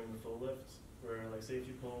if you're doing the full lift. Where like say if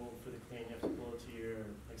you pull for the clean, you have to pull it to your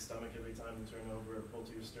stomach every time you turn over, or pull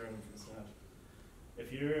to your sternum for the snatch.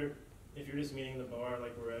 If you're just meeting the bar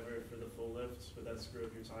like wherever for the full lift, would that screw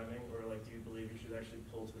up your timing, or like do you believe you should actually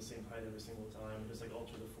pull to the same height every single time, just like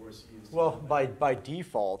alter the force used? Well, by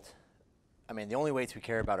default, I mean the only weights we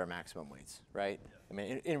care about are maximum weights, right? Yeah. I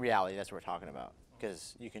mean in reality that's what we're talking about,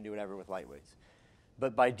 because you can do whatever with light weights.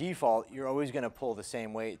 But by default, you're always going to pull the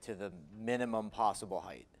same weight to the minimum possible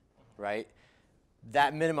height, right?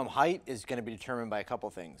 That minimum height is going to be determined by a couple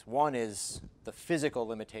things. One is the physical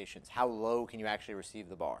limitations. How low can you actually receive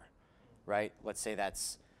the bar, right? Let's say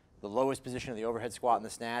that's the lowest position of the overhead squat and the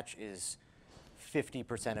snatch is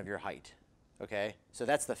 50% of your height, okay? So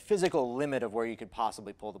that's the physical limit of where you could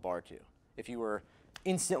possibly pull the bar to. If you were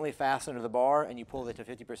instantly fast under the bar and you pulled it to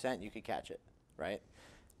 50%, you could catch it, right?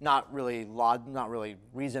 Not really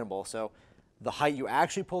reasonable. So the height you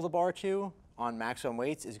actually pull the bar to on maximum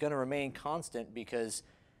weights is going to remain constant, because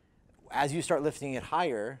as you start lifting it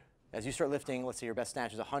higher, as you start lifting, let's say your best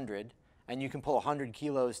snatch is 100, and you can pull 100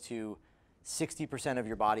 kilos to 60% of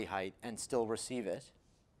your body height and still receive it,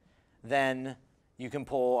 then you can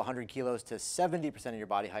pull 100 kilos to 70% of your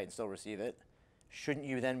body height and still receive it. Shouldn't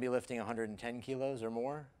you then be lifting 110 kilos or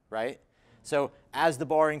more, right? So as the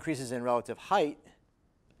bar increases in relative height,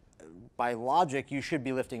 by logic, you should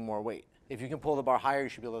be lifting more weight. If you can pull the bar higher, you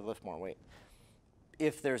should be able to lift more weight.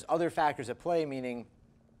 If there's other factors at play, meaning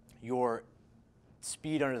your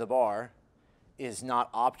speed under the bar is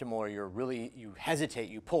not optimal, or you hesitate,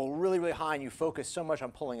 you pull really, really high, and you focus so much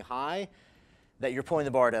on pulling high that you're pulling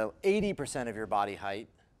the bar to 80% of your body height,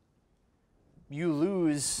 you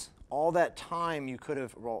lose all that time you could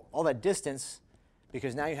have, well, all that distance,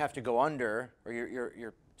 because now you have to go under, or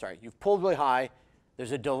you've pulled really high.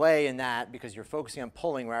 There's a delay in that because you're focusing on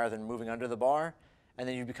pulling rather than moving under the bar, and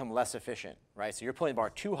then you become less efficient, right? So you're pulling the bar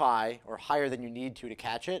too high or higher than you need to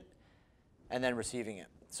catch it, and then receiving it.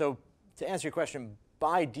 So to answer your question,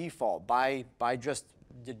 by default, by just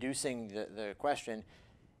deducing the question,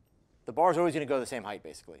 the bar is always going to go the same height,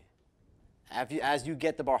 basically. As you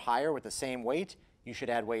get the bar higher with the same weight, you should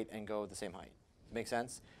add weight and go the same height. Make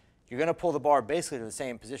sense? You're going to pull the bar basically to the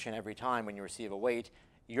same position every time when you receive a weight.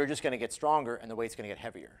 You're just going to get stronger, and the weight's going to get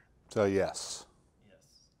heavier. So yes.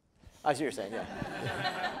 I see what you're saying, yeah.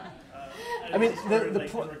 I mean, in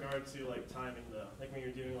regard to like timing though, like when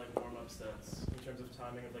you're doing like warm-up sets, in terms of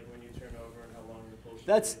timing of like when you turn over and how long your pull should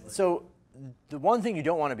be. Like, so the one thing you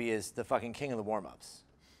don't want to be is the fucking king of the warm-ups,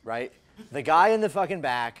 right? The guy in the fucking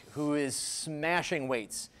back who is smashing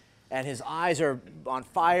weights, and his eyes are on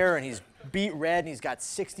fire, and he's beet red, and he's got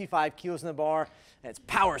 65 kilos in the bar, and it's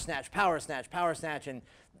power snatch, power snatch, power snatch, and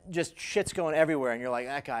just shit's going everywhere, and you're like,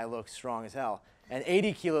 that guy looks strong as hell. And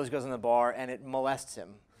 80 kilos goes on the bar, and it molests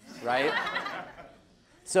him, right?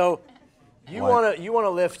 So you want to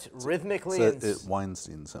lift rhythmically. So and it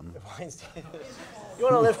Weinsteins him. You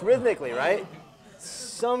want to lift rhythmically, right?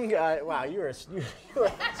 Some guy, wow,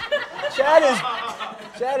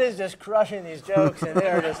 Chad is just crushing these jokes, and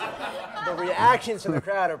they're just, the reactions from the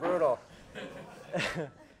crowd are brutal.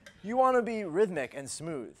 You want to be rhythmic and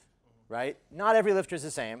smooth, right? Not every lifter is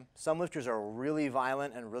the same. Some lifters are really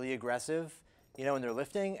violent and really aggressive, you know, when they're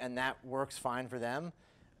lifting, and that works fine for them.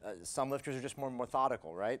 Some lifters are just more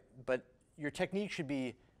methodical, right? But your technique should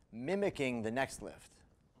be mimicking the next lift.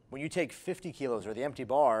 When you take 50 kilos or the empty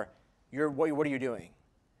bar, what are you doing?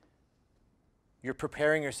 You're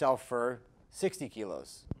preparing yourself for 60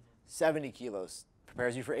 kilos, 70 kilos,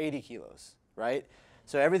 prepares you for 80 kilos, right?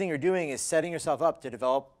 So everything you're doing is setting yourself up to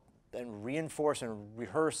develop and reinforce and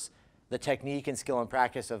rehearse the technique and skill and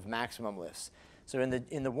practice of maximum lifts. So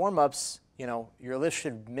in the warm-ups, you know, your lift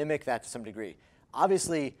should mimic that to some degree.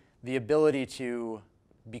 Obviously, the ability to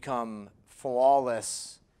become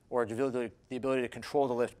flawless or the ability to control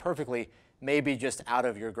the lift perfectly may be just out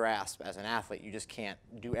of your grasp as an athlete. You just can't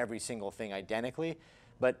do every single thing identically,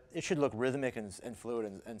 but it should look rhythmic and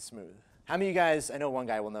fluid and smooth. How many of you guys, I know one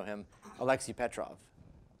guy will know him, Alexei Petrov,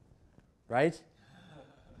 right?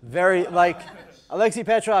 Alexei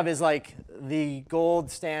Petrov is like the gold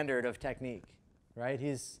standard of technique, right?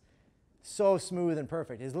 He's so smooth and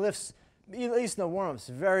perfect. His lifts, at least in the warm-ups,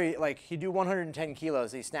 very, like, he'd do 110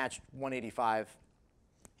 kilos, he snatched 185.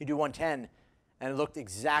 He'd do 110, and it looked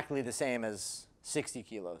exactly the same as 60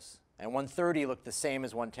 kilos. And 130 looked the same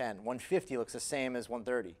as 110. 150 looks the same as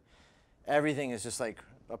 130. Everything is just like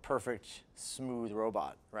a perfect, smooth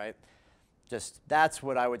robot, right? Just, that's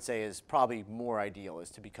what I would say is probably more ideal, is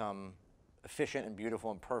to become efficient and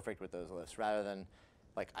beautiful and perfect with those lifts, rather than,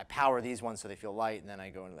 like, I power these ones so they feel light, and then I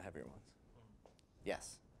go into the heavier ones.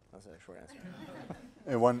 Yes, that's a short answer.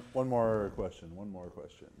 Hey, one more question.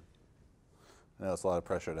 I know it's a lot of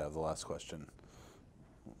pressure to have the last question.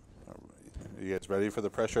 Are you guys ready for the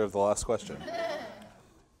pressure of the last question?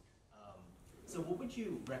 So what would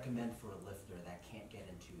you recommend for a lifter that can't get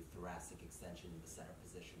into thoracic extension in the center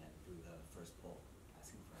position and through the first pull?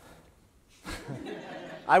 Asking for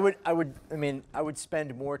a I would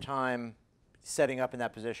spend more time setting up in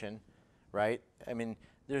that position, right? I mean,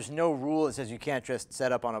 there's no rule that says you can't just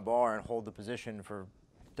set up on a bar and hold the position for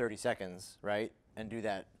 30 seconds, right? And do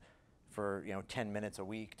that for 10 minutes a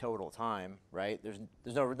week total time, right?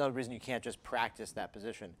 There's no reason you can't just practice that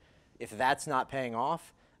position. If that's not paying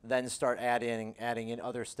off, then start adding in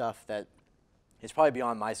other stuff that is probably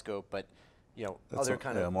beyond my scope, but That's other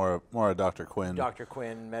kind of more a Dr. Quinn. Dr.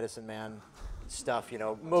 Quinn, medicine man stuff,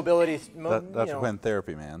 mobility. Dr. Quinn,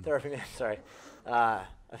 therapy man. Therapy man. Sorry,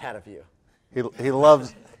 I've had a few.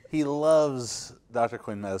 He loves Dr.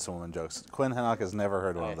 Quinn medicine woman jokes. Quinn Hennock has never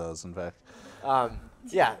heard one of those, in fact.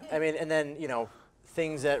 Yeah, I mean, and then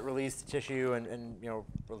things that release the tissue and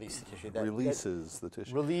release the tissue. That Releases the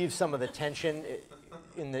tissue. Relieve some of the tension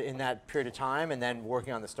in that period of time, and then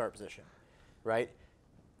working on the start position, right?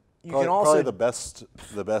 You can also probably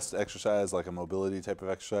the best exercise, like a mobility type of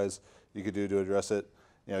exercise, you could do to address it.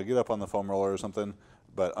 Get up on the foam roller or something,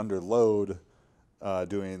 but under load,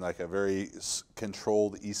 doing like a very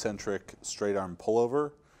controlled eccentric straight arm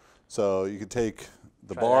pullover. So you could take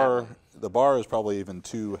the bar. The bar is probably even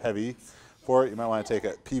too heavy for it. You might want to take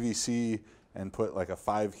a PVC and put like a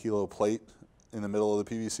 5 kilo plate in the middle of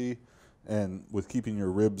the PVC, and with keeping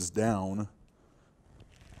your ribs down,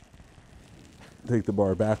 take the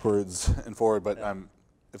bar backwards and forward. But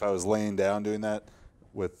if I was laying down doing that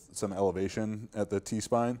with some elevation at the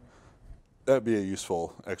T-spine, that'd be a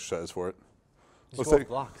useful exercise for it. Let's take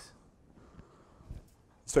blocks.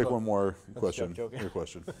 Let's take one more question. Joke. Your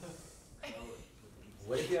question.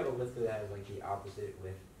 What if you have a lifter that has like the opposite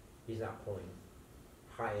with, he's not pulling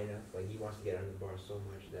high enough, like he wants to get under the bar so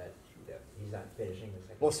much that he's not finishing the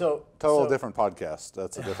second. Well, Total different podcast.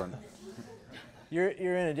 That's a different. You're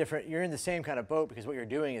in the same kind of boat, because what you're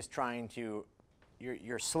doing is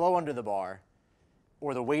you're slow under the bar,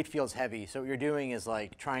 or the weight feels heavy. So what you're doing is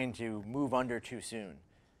like trying to move under too soon.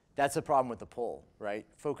 That's the problem with the pull, right?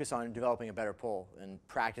 Focus on developing a better pull and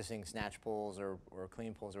practicing snatch pulls or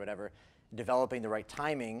clean pulls or whatever, developing the right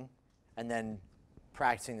timing, and then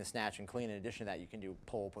practicing the snatch and clean. In addition to that, you can do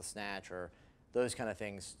pull plus snatch or those kind of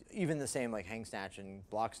things. Even the same like hang snatch and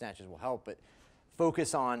block snatches will help, but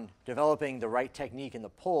focus on developing the right technique in the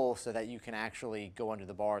pull so that you can actually go under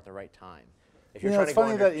the bar at the right time. If you're trying It's to go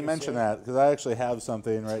funny under that you too mention soon- that, because I actually have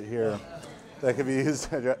something right here that could be used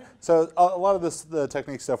to address. So a lot of the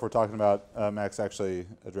technique stuff we're talking about, Max actually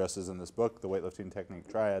addresses in this book, the weightlifting technique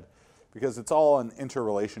triad, because it's all an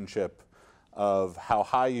interrelationship of how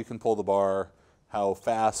high you can pull the bar, how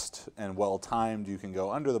fast and well timed you can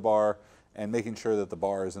go under the bar, and making sure that the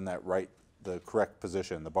bar is in the correct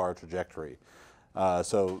position, the bar trajectory.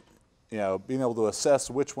 So being able to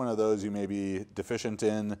assess which one of those you may be deficient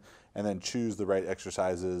in, and then choose the right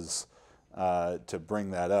exercises to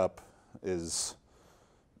bring that up is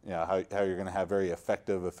how you're going to have very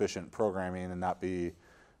effective, efficient programming and not be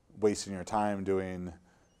wasting your time doing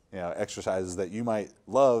exercises that you might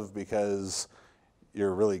love because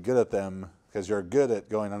you're really good at them, because you're good at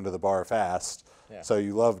going under the bar fast. Yeah. So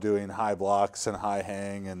you love doing high blocks and high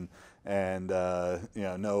hang and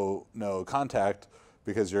no contact,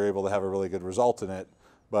 because you're able to have a really good result in it.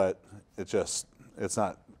 But it's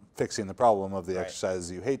not fixing the problem of the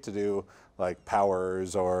exercises you hate to do, like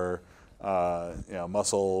powers or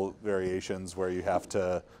muscle variations where you have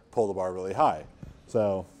to pull the bar really high.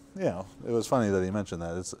 So it was funny that he mentioned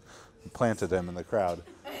that. It's planted him in the crowd.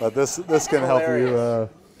 But this can help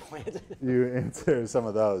you answer some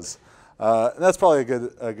of those. That's probably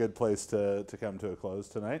a good place to come to a close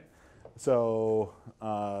tonight. So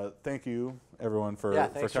thank you everyone for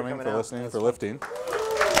coming, for listening, for lifting.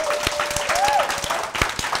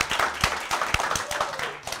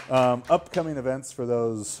 Upcoming events for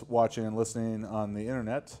those watching and listening on the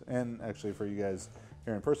internet, and actually for you guys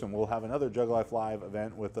here in person, we'll have another JuggLife Live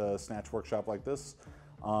event with a Snatch Workshop like this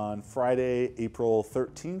on Friday, April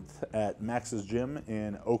 13th at Max's Gym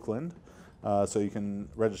in Oakland. So you can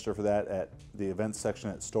register for that at the events section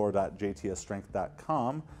at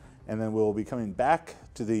store.jtsstrength.com. And then we'll be coming back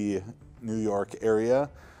to the New York area.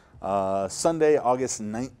 Sunday, August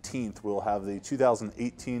 19th, we'll have the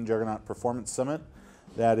 2018 Juggernaut Performance Summit.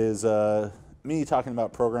 That is me talking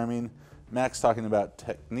about programming, Max talking about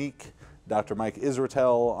technique, Dr. Mike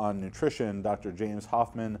Israetel on nutrition, Dr. James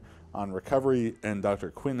Hoffman on recovery, and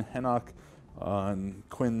Dr. Quinn Hennock on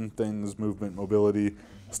Quinn things, movement, mobility,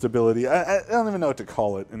 stability. I don't even know what to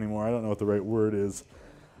call it anymore. I don't know what the right word is.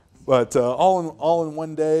 But all in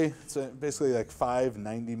one day. It's basically like 5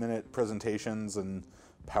 90-minute presentations and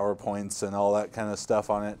PowerPoints and all that kind of stuff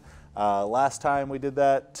on it. Last time we did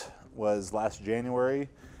that was last January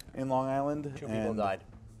in Long Island. 2 people died.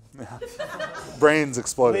 Brains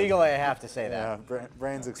exploded. Legally, I have to say that. Yeah,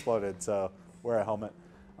 brains exploded, so wear a helmet.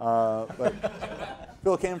 But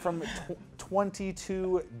Phil came from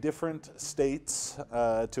 22 different states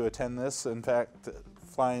to attend this. In fact,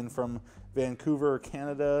 flying from Vancouver,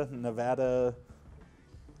 Canada, Nevada,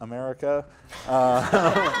 America,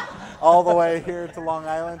 all the way here to Long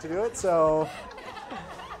Island to do it. So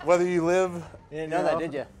whether you live, You didn't know that,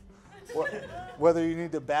 did you? whether you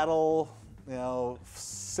need to battle,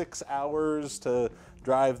 6 hours to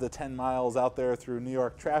drive the 10 miles out there through New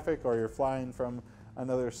York traffic, or you're flying from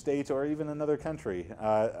another state or even another country,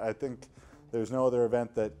 I think there's no other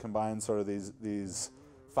event that combines sort of these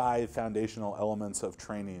 5 foundational elements of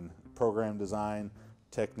training: program design,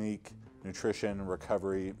 technique, nutrition,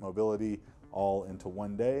 recovery, mobility, all into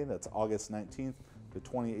one day. That's August 19th, the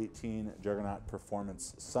 2018 Juggernaut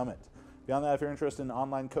Performance Summit. Beyond that, if you're interested in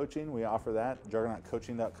online coaching, we offer that,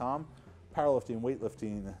 juggernautcoaching.com. Powerlifting,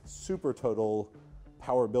 weightlifting, super total,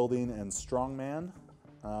 power building, and strongman.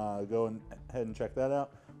 Go ahead and check that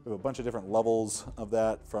out. We have a bunch of different levels of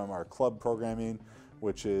that, from our club programming,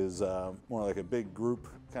 which is more like a big group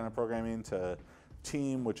kind of programming, to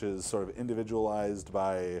team, which is sort of individualized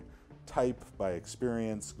by type, by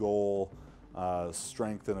experience, goal,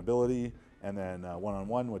 strength, and ability, and then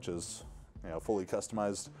one-on-one, which is fully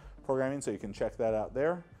customized programming. So you can check that out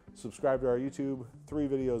there. Subscribe to our YouTube. 3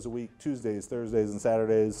 videos a week, Tuesdays, Thursdays, and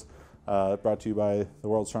Saturdays. Brought to you by the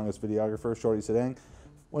world's strongest videographer, Shorty Sedang.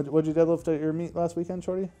 What'd you deadlift at your meet last weekend,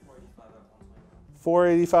 Shorty?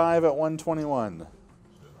 485 at 121.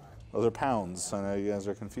 Those are pounds. I know you guys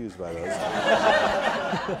are confused by those.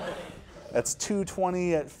 That's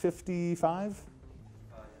 220 at 55?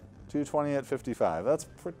 220 at 55. That's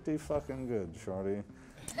pretty fucking good, Shorty.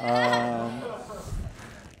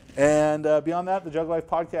 And beyond that, the JuggLife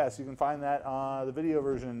podcast, you can find that the video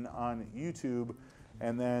version on YouTube,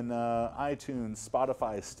 and then iTunes,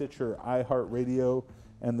 Spotify, Stitcher, iHeartRadio,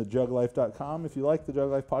 and thejugglife.com. If you like the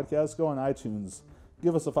JuggLife podcast, go on iTunes,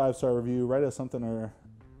 give us a 5-star review, write us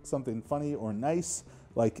something funny or nice,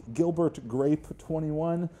 like Gilbert Grape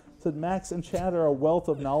 21 said, Max and Chad are a wealth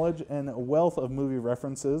of knowledge and a wealth of movie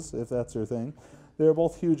references, if that's your thing. They are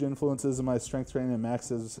both huge influences in my strength training, and Max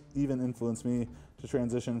has even influenced me to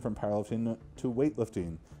transition from powerlifting to weightlifting.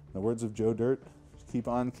 In the words of Joe Dirt, keep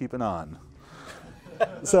on keeping on.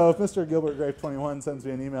 So if Mr. Gilbert Grape 21 sends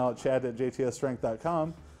me an email at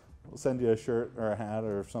chad@jtsstrength.com, we'll send you a shirt or a hat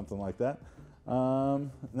or something like that.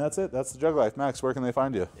 And that's it. That's the JuggLife. Max, where can they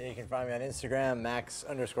find you? Yeah, you can find me on Instagram,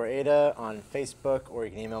 Max_Ada, on Facebook, or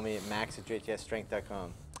you can email me at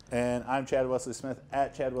max@jtsstrength.com. And I'm Chad Wesley Smith,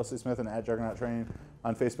 at Chad Wesley Smith and at Juggernaut Training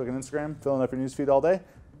on Facebook and Instagram, filling up your newsfeed all day.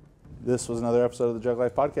 This was another episode of the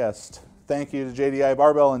JuggLife podcast. Thank you to JDI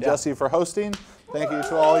Barbell and Jesse for hosting. Thank you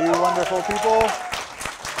to all you wonderful people.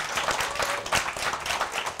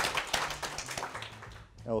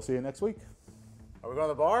 And we'll see you next week. Are we going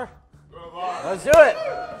to the bar? Go to the bar. Let's do it.